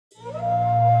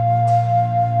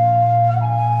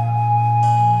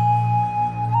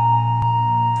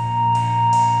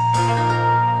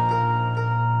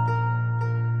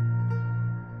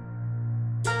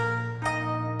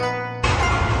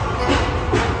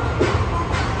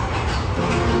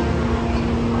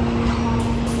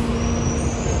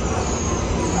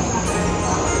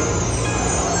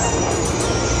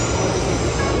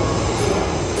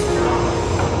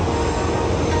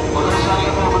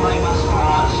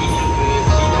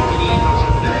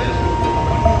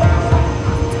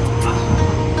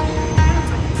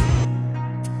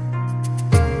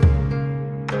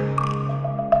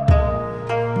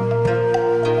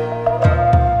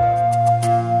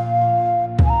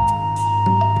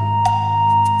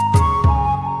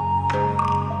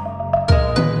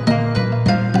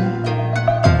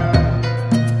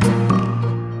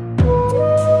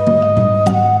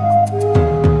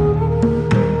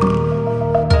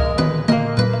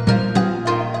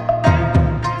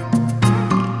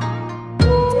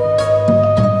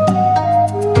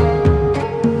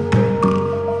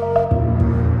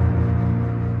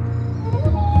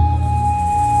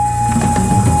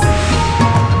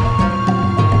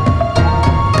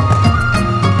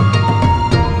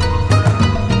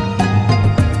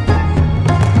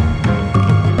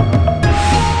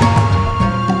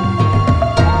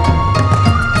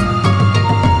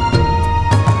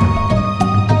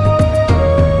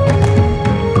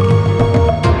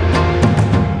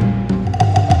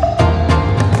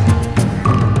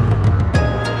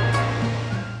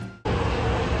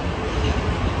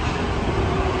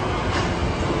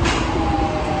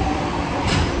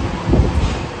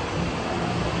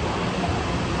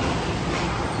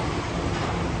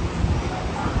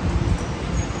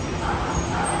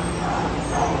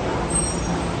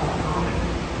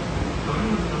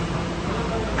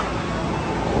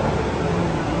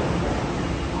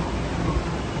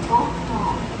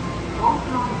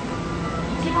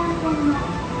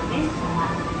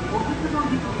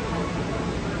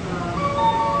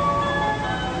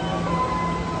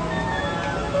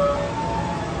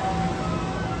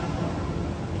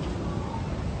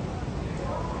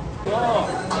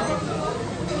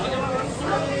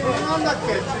なんだっ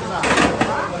け、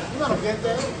今の限定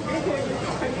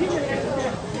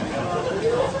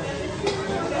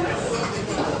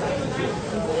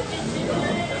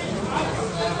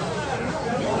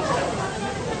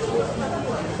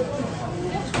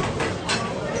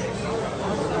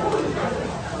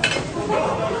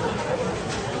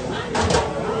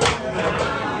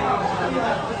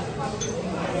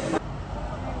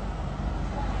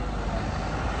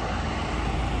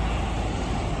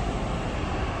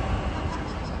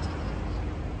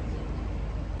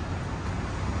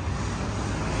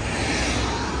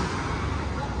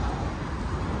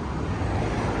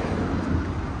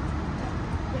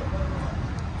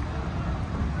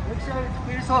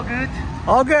？Feels so good.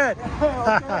 All good.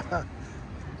 Okay.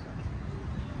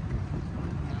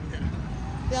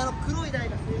 で、黒い台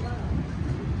が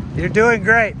You're doing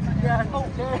great. Yeah,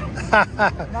 okay.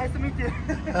 Nice to meet you.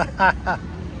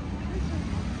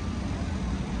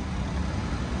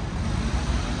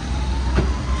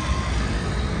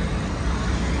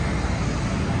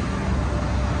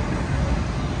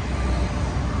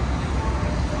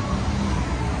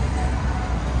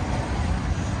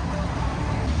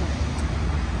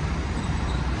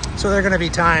 So there are going to be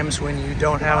times when you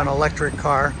don't have an electric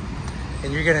car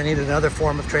and you're going to need another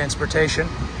form of transportation.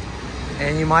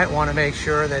 And you might want to make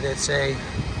sure that it's a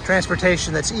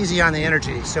transportation that's easy on the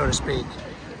energy, so to speak.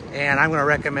 And I'm going to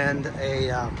recommend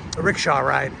a rickshaw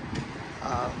ride.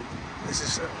 This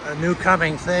is a new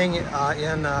coming thing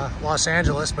in Los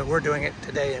Angeles, but we're doing it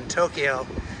today in Tokyo.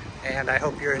 And I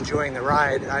hope you're enjoying the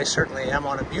ride. I certainly am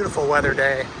on a beautiful weather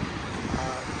day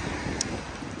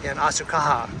in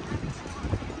Asukaha.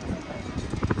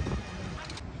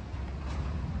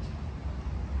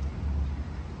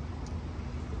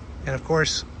 And of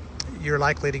course, you're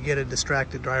likely to get a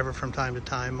distracted driver from time to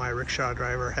time. My rickshaw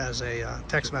driver has a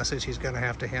text message he's going to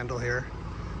have to handle here.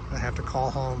 I have to call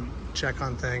home, check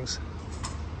on things,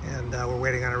 and we're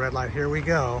waiting on a red light. Here we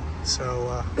go.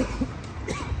 So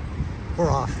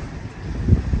we're off.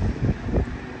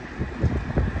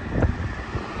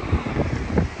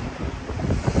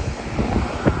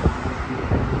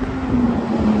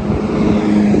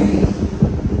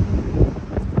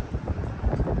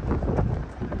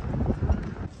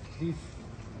 This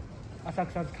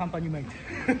Asakusa's company mate.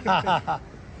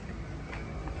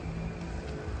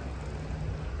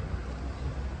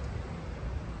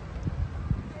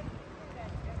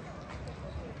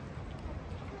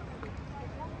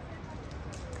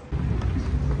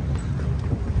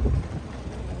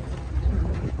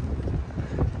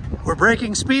 We're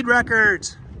breaking speed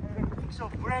records. So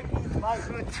breaking my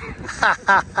foot.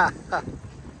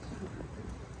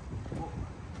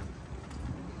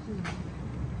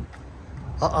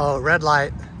 Uh-oh, red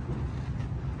light.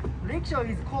 Rickshaw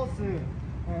is course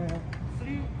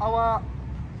 3-hour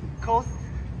course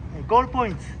goal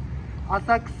point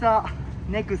Asakusa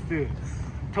next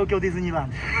Tokyo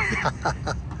Disneyland.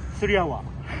 3 hours.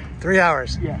 3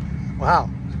 hours. Yeah. Wow.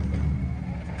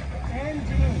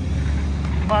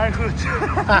 Engine. My foot.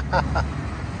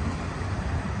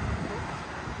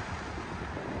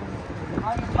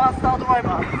 I'm master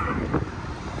driver.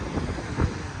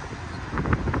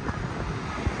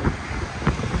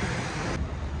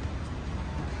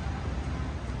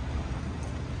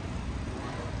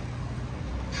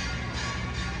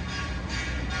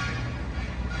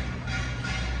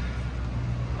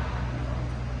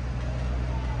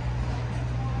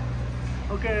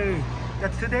 Okay,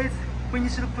 that's today's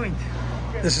finish point.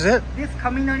 This is it? This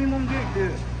Kaminarimon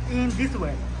gate in this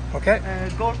way. Okay.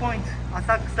 Goal point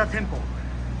Asakusa Temple.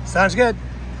 Sounds good.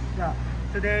 Yeah,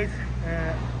 today's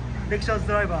Rickshaw's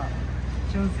driver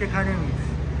Shunsuke Kanemi.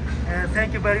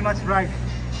 Thank you very much, ride.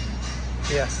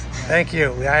 Yes, thank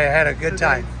you. I had a good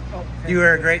time. You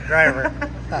were a great driver.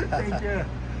 Thank you.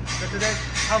 So today,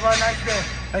 have a nice day.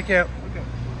 Thank you. Okay.